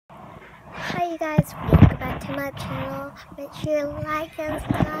Hi you guys, welcome back to my channel. Make sure to like and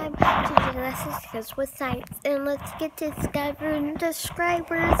subscribe to the lessons because with science. And let's get to discovering the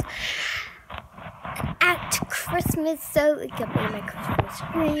subscribers at Christmas so it can be my Christmas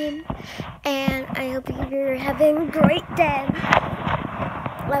stream. And I hope you're having a great day.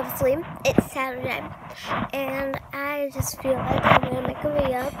 Obviously, it's Saturday. And I just feel like I'm going to make a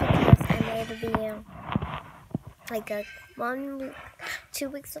video because I made a video like 1 week, 2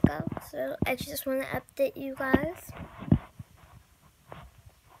 weeks ago. So I just want to update you guys.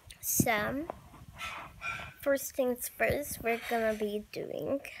 So, first things first, we're gonna be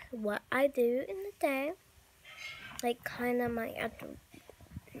doing what I do in the day, like kind of my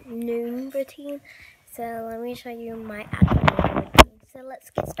afternoon routine. So let me show you my afternoon routine. So let's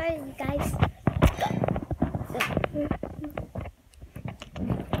get started, you guys.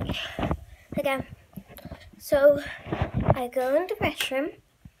 Okay, so I go in the restroom.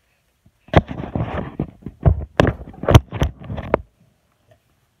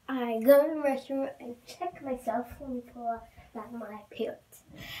 I go in the restroom and check myself. Let me pull out my appearance.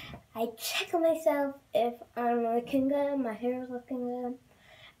 I check myself if I'm looking good, my hair is looking good,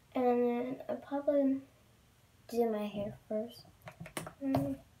 and then I probably do my hair first.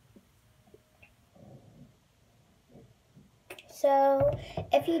 So,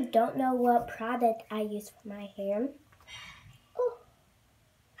 if you don't know what product I use for my hair,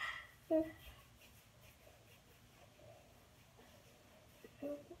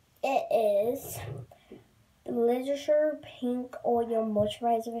 it is Leisure Pink Oil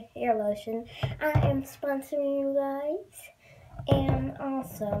Moisturizer Hair Lotion. I am sponsoring you guys. And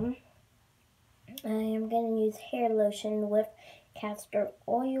also, I am going to use hair lotion with castor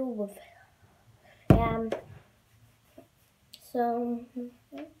oil with so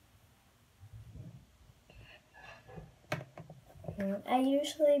I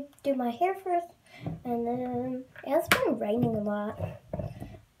usually do my hair first, and then it's been raining a lot.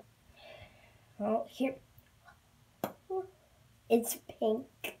 Oh, here. It's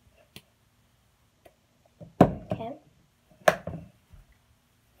pink. Okay.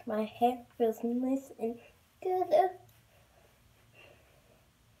 My hair feels nice and good.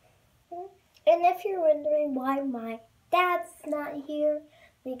 And if you're wondering why my dad's not here,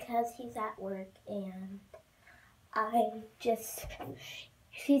 because he's at work and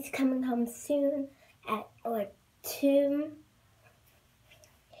he's coming home soon at like 2.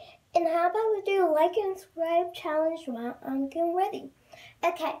 And how about we do a like and subscribe challenge while I'm getting ready?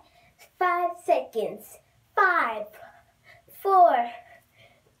 Okay, 5 seconds. 5, 4,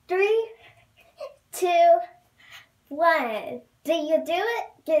 3, 2, 1. Do you do it?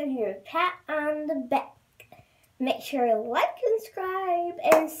 Give your pat on the back. Make sure to like and subscribe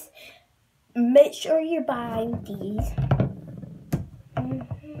and make sure you're buying these.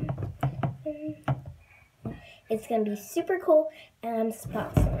 It's going to be super cool, and I'm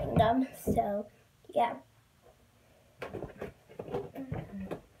sponsoring them, so yeah.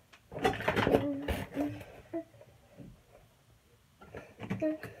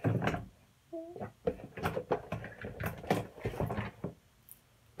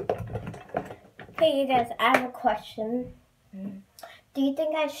 Hey you guys, I have a question. Do you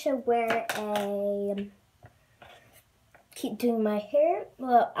think I should keep doing my hair?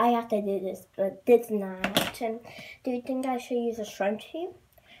 Well, I have to do this, but this not. And do you think I should use a scrunchie?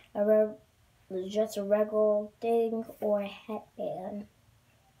 Just a regular thing, or a headband?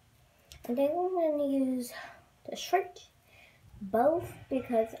 I think I'm going to use the scrunchie, both,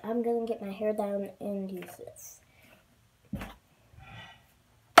 because I'm going to get my hair down and use this.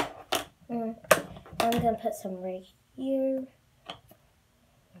 I'm going to put some right here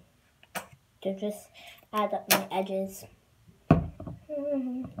to just add up my edges.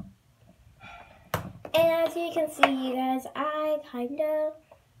 And as you can see, you guys, I kind of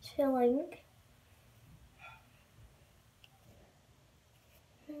chilling.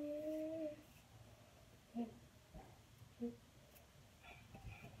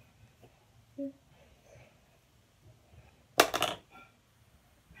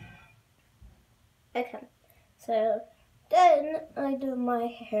 Okay, so then I do my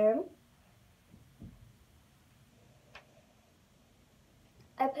hair.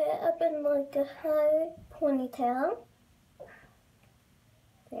 I put it up in like a high ponytail,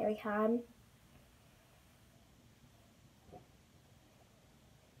 very high,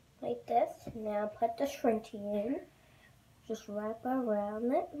 like this. Now put the scrunchie in, just wrap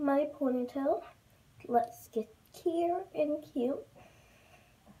around it, my ponytail. Let's get cute and cute.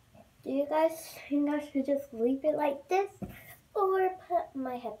 Do you guys think I should just leave it like this, or put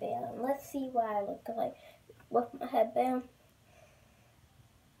my headband on? Let's see what I look like with my headband.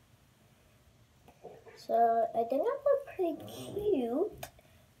 So I think I look pretty cute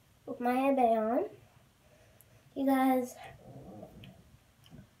with my headband on. You guys,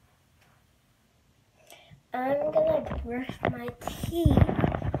 I'm gonna brush my teeth.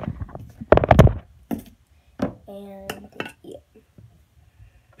 And yeah.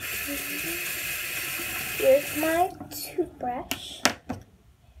 Here's my toothbrush.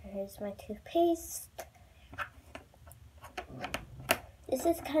 Here's my toothpaste. This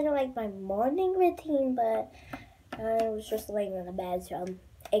is kind of like my morning routine, but I was just laying in the bed, so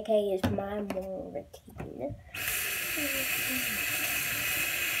AK is my morning routine.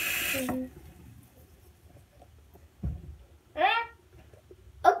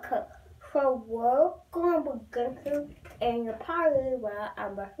 Okay, so we're going to begin in the party while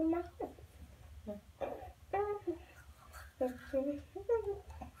I'm brushing my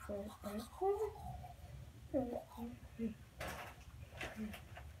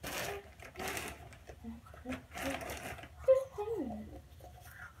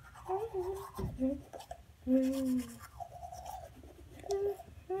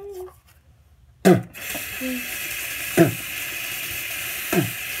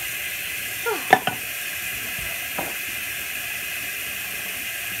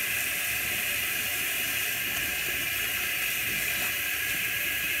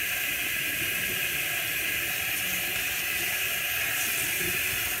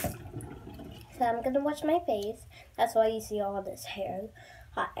So I'm gonna wash my face. That's why you see all this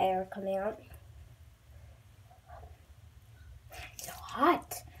hot air coming out. It's so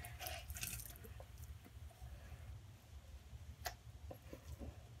hot.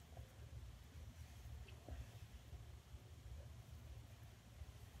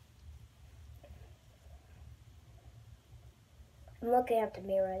 I'm looking at the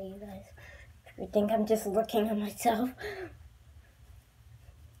mirror, you guys. You think I'm just looking at myself.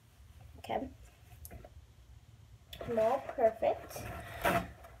 Okay. I'm all perfect.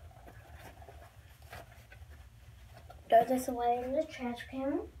 Throw this away in the trash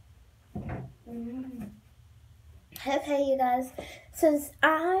can. Okay, you guys. Since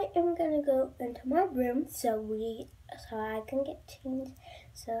I am gonna go into my room so I can get changed.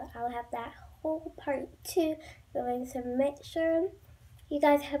 So I'll have that whole part 2 going. So make sure you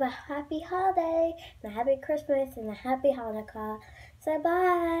guys have a happy holiday, and a happy Christmas, and a happy Hanukkah. So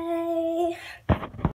bye.